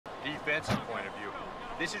defensive point of view.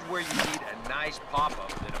 This is where you need a nice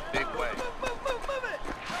pop-up in a big way. Move it.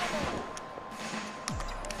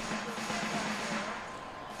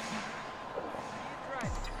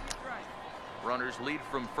 Runners lead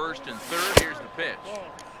from first and third. Here's the pitch.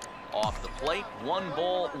 Off the plate, 1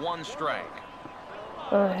 ball, 1 strike.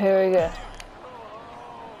 Oh, here we go.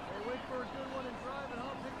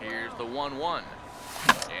 Here's the 1-1.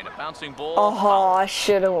 And a bouncing ball. Oh, I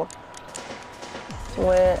should have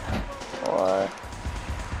went.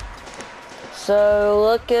 So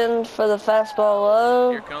looking for the fastball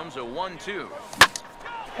low. Here comes a 1-2.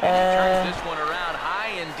 And Turns this one around high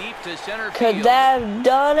and deep to center could field. that have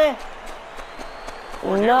done it?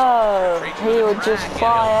 No, he would just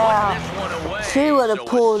fly out. If he would have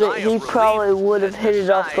pulled it, he probably would have hit it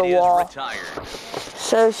off the wall.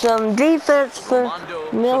 So some defense for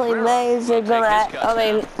Millie Mays. They're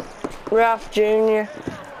gonna, Ralph Jr.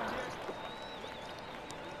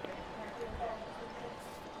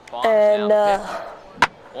 And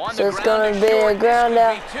so it's gonna be a ground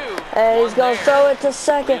out, and he's gonna throw it to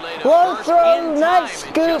second. Low throw, nice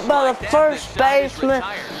scoop by the first baseman,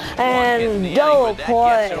 and double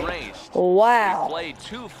play. Wow. Played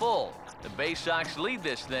 2 full. The Bay Sox lead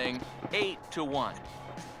this thing 8-1.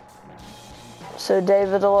 So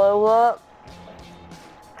David Lowe up.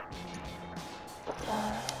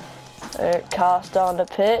 There, Cost on the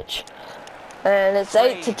pitch, and it's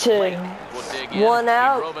 8-2. 1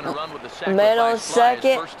 out, man on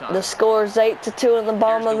second. The score is 8-2 in the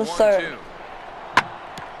bottom of the third.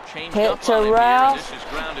 Hit to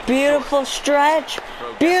Ralph. Beautiful stretch.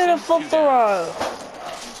 Beautiful throw.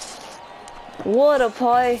 What a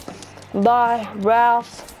play by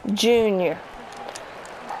Ralph Jr.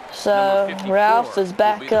 So Ralph is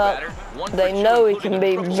back up. They know he can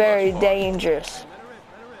be very dangerous.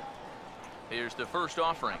 Here's the first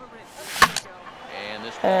offering. And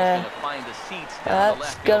this ball's going to find the seats down the That's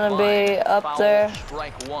left going to be line. up Foul, there.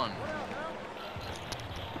 Strike 1.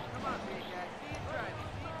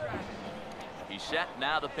 He's set.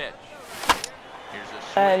 Now the pitch. Here's a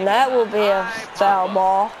swing And that will be a foul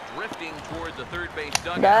ball. Drifting toward the third base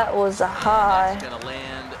dugout. That was a high. That's going to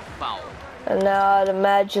land foul. And now I'd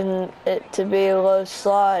imagine it to be a low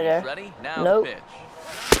slider. Ready? Now Nope. the pitch.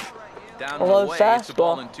 Down A the low way, it's a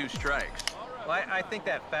ball fastball. and 2 strikes. Well, I think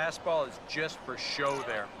that fastball is just for show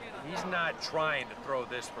there. He's not trying to throw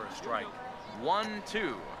this for a strike. 1-2.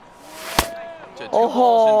 To 2 Oh.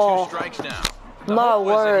 balls and 2 strikes now. The My hope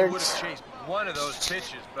was that he would words. have chased one of those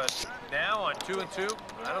pitches, but now on 2-2,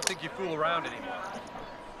 I don't think you fool around anymore.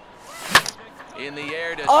 In the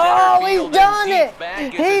air to Oh, center he's field, done and deep it! back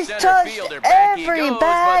is the He's center touched fielder. Back he every goes, but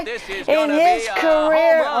bag this is in gonna his be a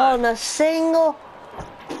career home run.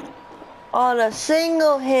 on a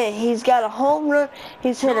single hit. He's got a home run,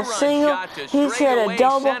 he's hit a Two-run single, shot to he's hit a straightaway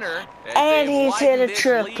double, center as and they've he's hit a widened this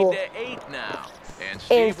lead triple. to 8 now. And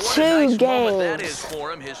In Steve, what a 2 nice moment that games. is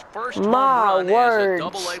for him. His first My home run words. as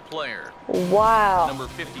a Double-A player. Wow. Number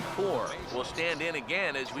 54 will stand in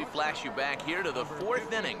again as we flash you back here to the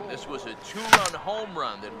 4th inning. This was a 2-run home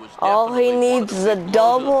run that was All he definitely one of needs is the a big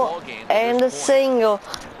blows of the double ballgame at and a this point. single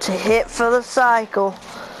to hit for the cycle.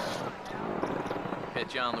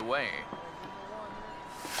 Pitch on the way.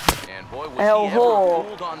 And boy, was El he ever Hole.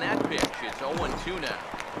 fooled on that pitch. It's 0-2 now.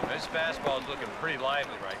 This fastball is looking pretty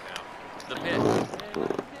lively right now. The pitch.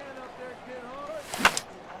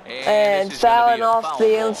 And this is gonna fouling be a off foul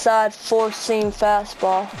the ball. inside 4-seam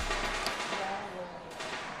fastball.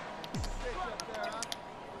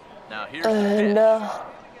 Now here's And the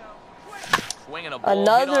pitch. Swinging a ball hit on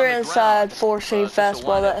another the inside ground. 4-seam This is a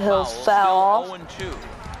fastball that lineup he'll foul. foul Still off.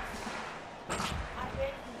 0-2.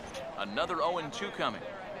 Another 0-2 coming.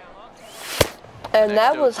 And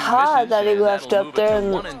that was 0-2 high misses, that he and left that'll up move it to there,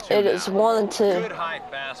 and 1-2 it is now. 1-2. Good high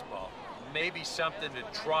fastball. Maybe something to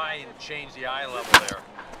try and change the eye level there.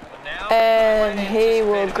 But now, And I might he anticipate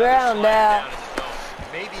will another ground slide out. down in the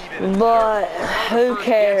zone. Maybe even in the But dirt. who First gets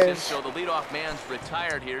him, cares? so the leadoff man's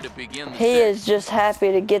retired here to begin the He sixth. is just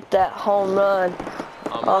happy to get that home run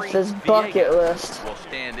off his bucket list. Will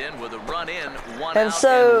stand in with a run in, 1 And out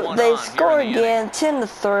so and 1 they on score here in the inning. again,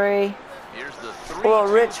 10-3. Here's the 3-2 Well,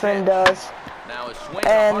 Richmond pitch. does. Now a swing,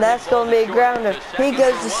 And that's going to be a grounder. He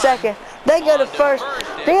goes to second. They go to first.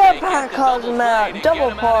 The umpire calls him out.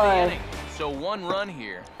 Double play. So 1 run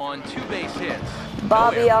here on 2 base hits.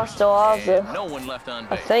 Bobby No errors, Ostolaza, and no one left on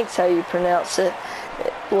I base. think's how you pronounce it,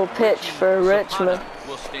 will pitch for Richmond. Zapata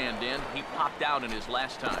will stand in. He popped out in his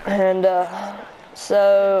last time. And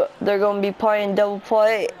so they're going to be playing double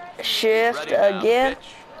play shift Ready now, again. pitch.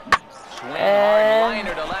 Swing hard And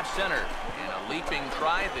liner to left center. And a Leaping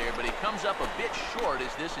try there, but he comes up a bit short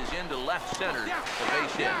as this is into left center. The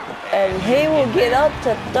base hit. And he will get up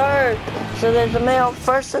to third. So there's a man on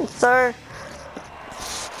first and third.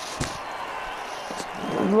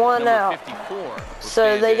 One out. 54.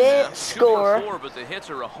 So they didn't score.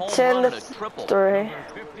 10-3.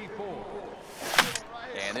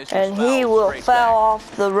 And he will foul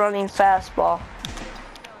off the running fastball.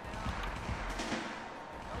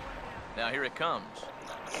 Now here it comes.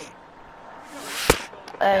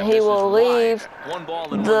 And he will leave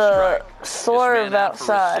the swerve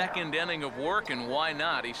outside. Second inning of work, and why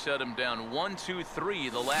not? He set him down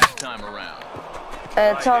 1-2-3 the last time around.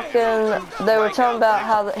 And they were talking about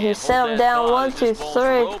how he set him down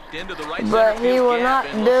 1-2-3, but he will not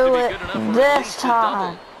do it this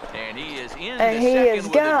time. And he has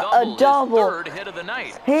got a double.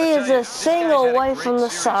 He is a single away from the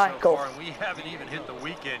cycle. We haven't even hit the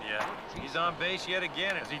weekend yet. He's on base yet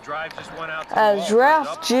again as he drives this one out. As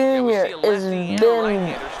Ralph Jr.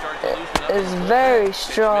 is very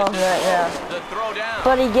strong right now,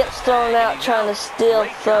 but he gets thrown out trying to steal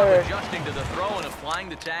third.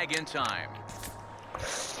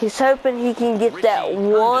 He's hoping he can get that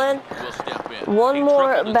one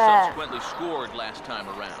more at bat.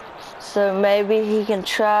 So maybe he can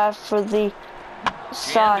try for the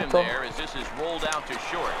cycle.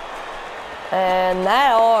 And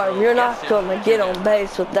that arm, you're not going to get on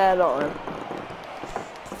base with that arm.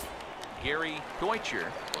 Gary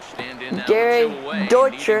Deutscher will stand in now. Gary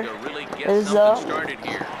Deutscher is up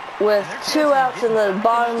with 2 outs in the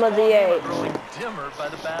bottom of the 8th.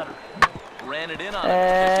 Ran it in on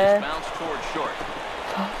him. Bounce towards short.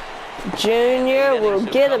 Junior will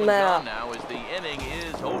get him out. Now as the inning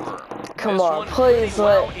is over. Come on, please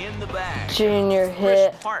let Junior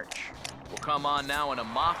hit. Come on now in a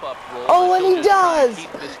mop-up roll. Oh, and he does!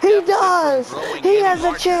 He does! He has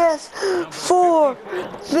a chance for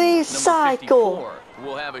the cycle.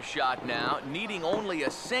 We'll have a shot now, needing only a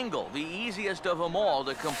single, the easiest of them all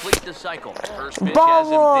to complete the cycle. First pitch has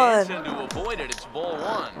him dancing to avoid it. It's ball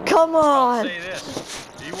 1. Come on. I'll say this.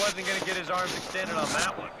 He wasn't going to get his arms extended on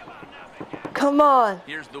that one. Come on.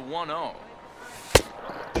 Here's the 1-0.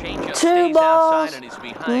 2 balls,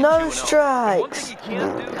 no strikes.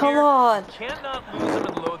 Come on. You can't not lose him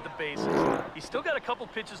and load the bases. He's still got a couple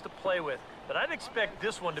pitches to play with, but I'd expect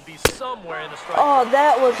this one to be somewhere in the strike. Oh,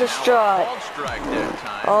 that was a strike.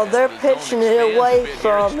 Oh, they're pitching it away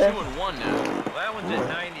from him. Well, that one's at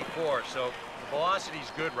 94, so the velocity's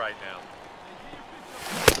good right now.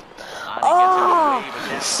 Oh,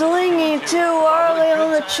 slinging too early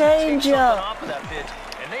on the changeup.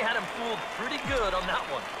 And they had him fooled pretty good on that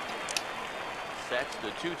one. Sets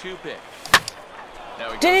the 2-2 pitch.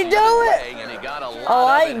 Did he do it? Oh,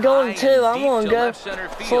 I ain't going to. I'm going to go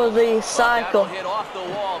for the cycle. Hit off the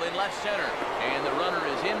wall in left center, and the runner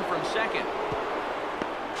is in from second.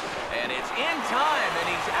 And it's in time, and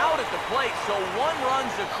he's out at the plate, so 1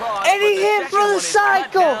 runs across. And he hit for the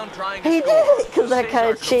cycle. He did it because I kind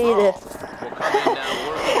of cheated.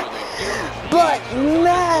 But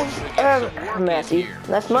Matthew,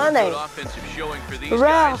 that's my name.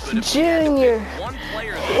 Ralph Jr.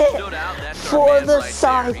 hit for the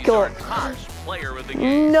cycle.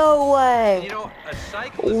 No way. You know, a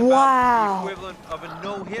cycle is wow. about the equivalent of a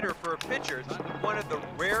no-hitter for a pitcher. It's one of the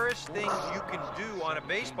rarest things you can do on a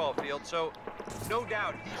baseball field, so no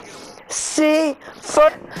doubt he's going to... See,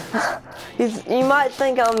 you might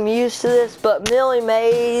think I'm used to this, but Millie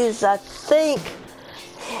Mays, I think,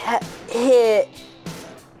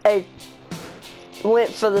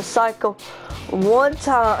 went for the cycle 1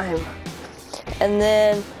 time, and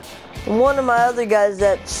then one of my other guys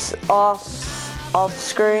that's off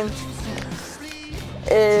screen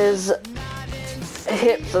is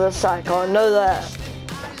hit for the cycle. I know that.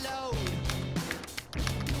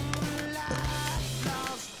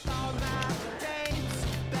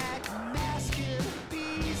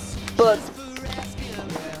 But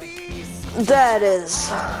that is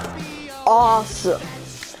awesome.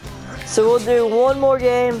 So we'll do 1 more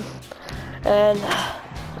game, and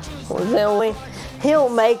then he'll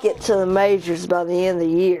make it to the majors by the end of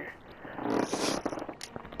the year.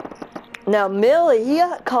 Now Millie, he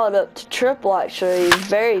got caught up to AAA. Actually, he's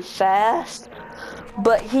very fast,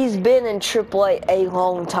 but he's been in AAA a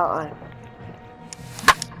long time.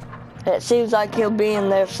 It seems like he'll be in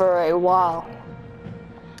there for a while.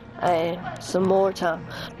 Some more time.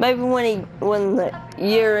 Maybe when the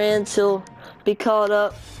year ends, he'll be caught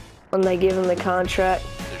up when they give him the contract.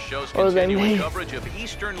 The show's continuing coverage of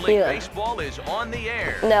Eastern League Baseball is on the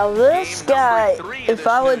air. Now this guy, if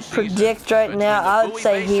I would predict right now, I would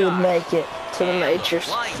say he would make it to the majors.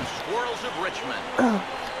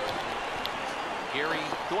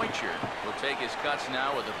 Deutscher will take his cuts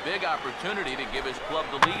now with a big opportunity to give his club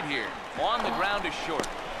the lead here. On the ground is short.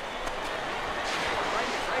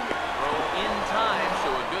 Throw in time, so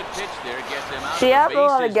a good pitch there gets them out. See, I have of a the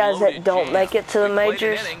lot of guys that don't make it to the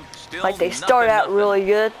majors. Like, they start out really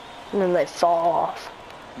good, and then they fall off.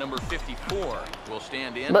 Number 54 will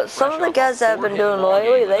stand in. But some of the guys that have been doing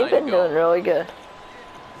lately, they've been doing really good.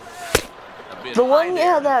 The one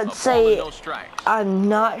guy that I'd say I'm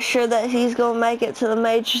not sure that he's going to make it to the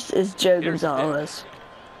majors is Joe Gonzalez.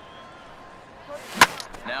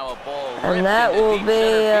 Now a ball and that will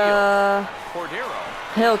be,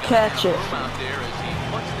 he'll catch it. Out there as he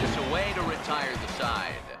puts this away to retire the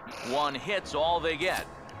side. One hit's all they get.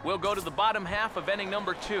 We'll go to the bottom half of inning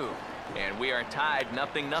number 2. And we are tied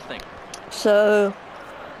 0-0. So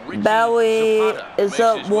Bowie is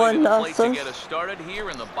up 1-0.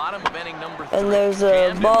 And there's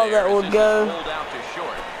a ball that will go.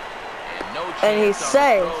 And he's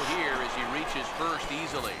safe.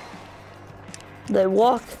 They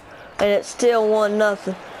walk, and it's still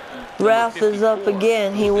 1-0. Ralph is up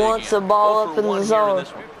again. He wants the ball up in the zone.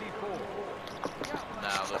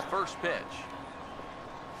 Now the first pitch.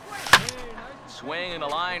 Swing and a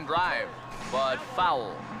line drive, but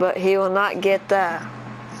foul. But he will not get that.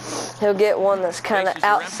 He'll get one that's kind of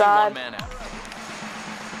outside.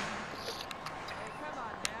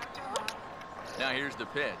 Now here's the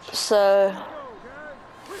pitch. So,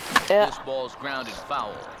 yeah. This ball's grounded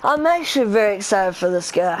foul. I'm actually very excited for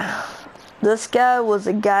this guy. This guy was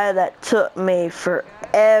a guy that took me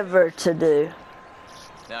forever to do.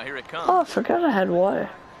 Now here it comes. Oh, I forgot I had water.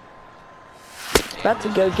 About to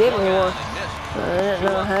go get me one. I didn't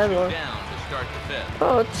know I had one.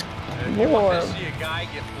 Oh, it's warm. You want to see a guy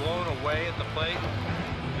get blown away at the plate?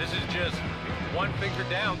 This is just one finger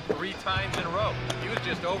down 3 times in a row. He was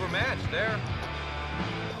just overmatched there.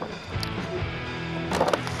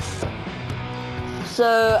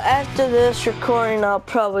 So after this recording, I'll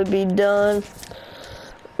probably be done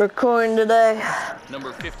recording today.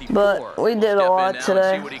 Number 54. But we did a lot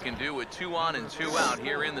today. See what he can do with 2 on and 2 out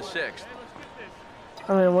here in the 6th.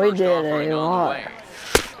 I mean, we did a lot.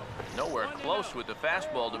 Nowhere close with the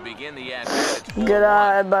fastball to begin the at-bat. Good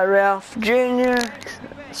eye by Ralph Jr.,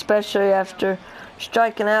 especially after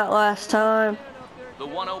striking out last time. The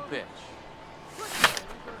 1-0 pitch.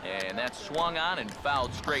 And that's swung on and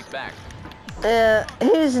fouled straight back. Yeah,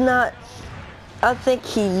 he's not. I think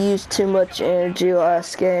he used too much energy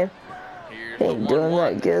last game. He ain't doing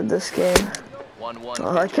that good this game. 1-1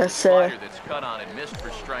 like I said. That's cut on and missed for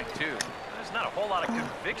strike 2. There's not a whole lot of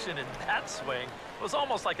conviction in that swing. It was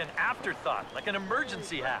almost like an afterthought, like an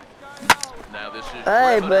emergency hack. Now this is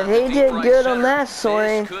hey, but he did good on that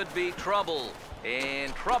swing. This could be trouble.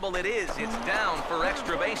 And trouble it is. It's down for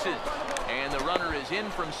extra bases. And the runner is in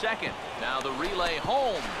from second. Now the relay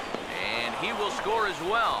home. And he will score as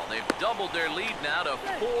well. They've doubled their lead now to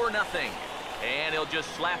 4-0. And he'll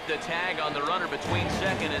just slap the tag on the runner between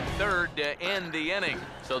second and third to end the inning.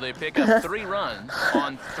 So they pick up 3 runs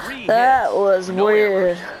on 3 hits. That was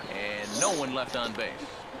weird. And no one left on base.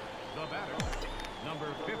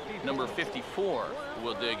 Number 54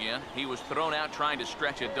 will dig in. He was thrown out trying to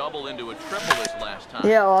stretch a double into a triple this last time.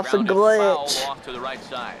 Yeah, off a glitch. Foul off to the right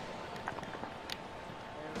side.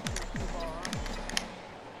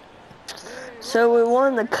 So we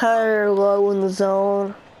won the cutter low in the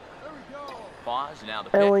zone. Pause, now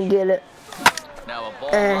the pitch. And we get it. Now a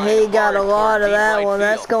ball and he got a lot of that one.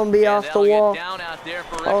 That's going to be off the wall.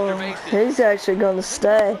 Oh, he's actually going to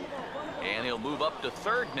stay. And he'll move up to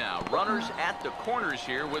third now. Runners at the corners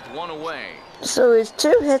here with 1 away. So he's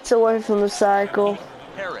 2 hits away from the cycle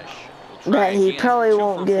that he probably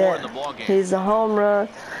won't get. He's a home run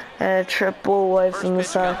and a triple away from the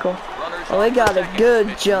cycle. Oh, he got a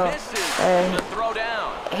good jump. And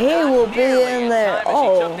he will be in there.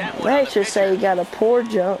 Oh, they should say he got a poor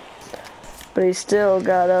jump. But he still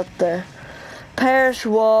got up there. Parrish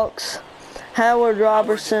walks. Howard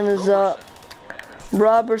Robertson is up.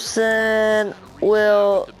 Robertson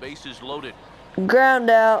will ground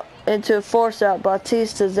out into a force out.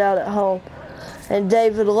 Bautista's out at home. And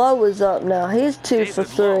David Lowe is up now. He's 2 for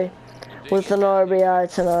 3 with an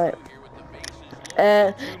RBI tonight.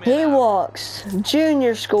 And he walks.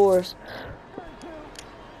 Junior scores.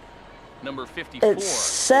 Number 54. It's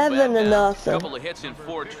 7-0. Couple of hits in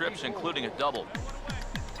 4 trips, including a double.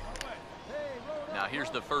 Now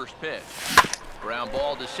here's the first pitch. Ground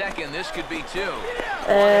ball to second. This could be 2.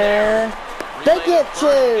 And they get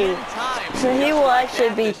 2. So he will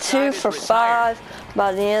actually be 2 for 5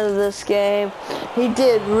 by the end of this game. He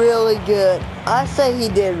did really good. I say he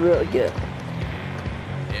did really good.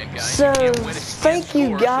 And So, thank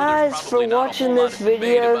you guys for watching this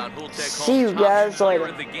video. See you guys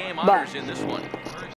later. Bye.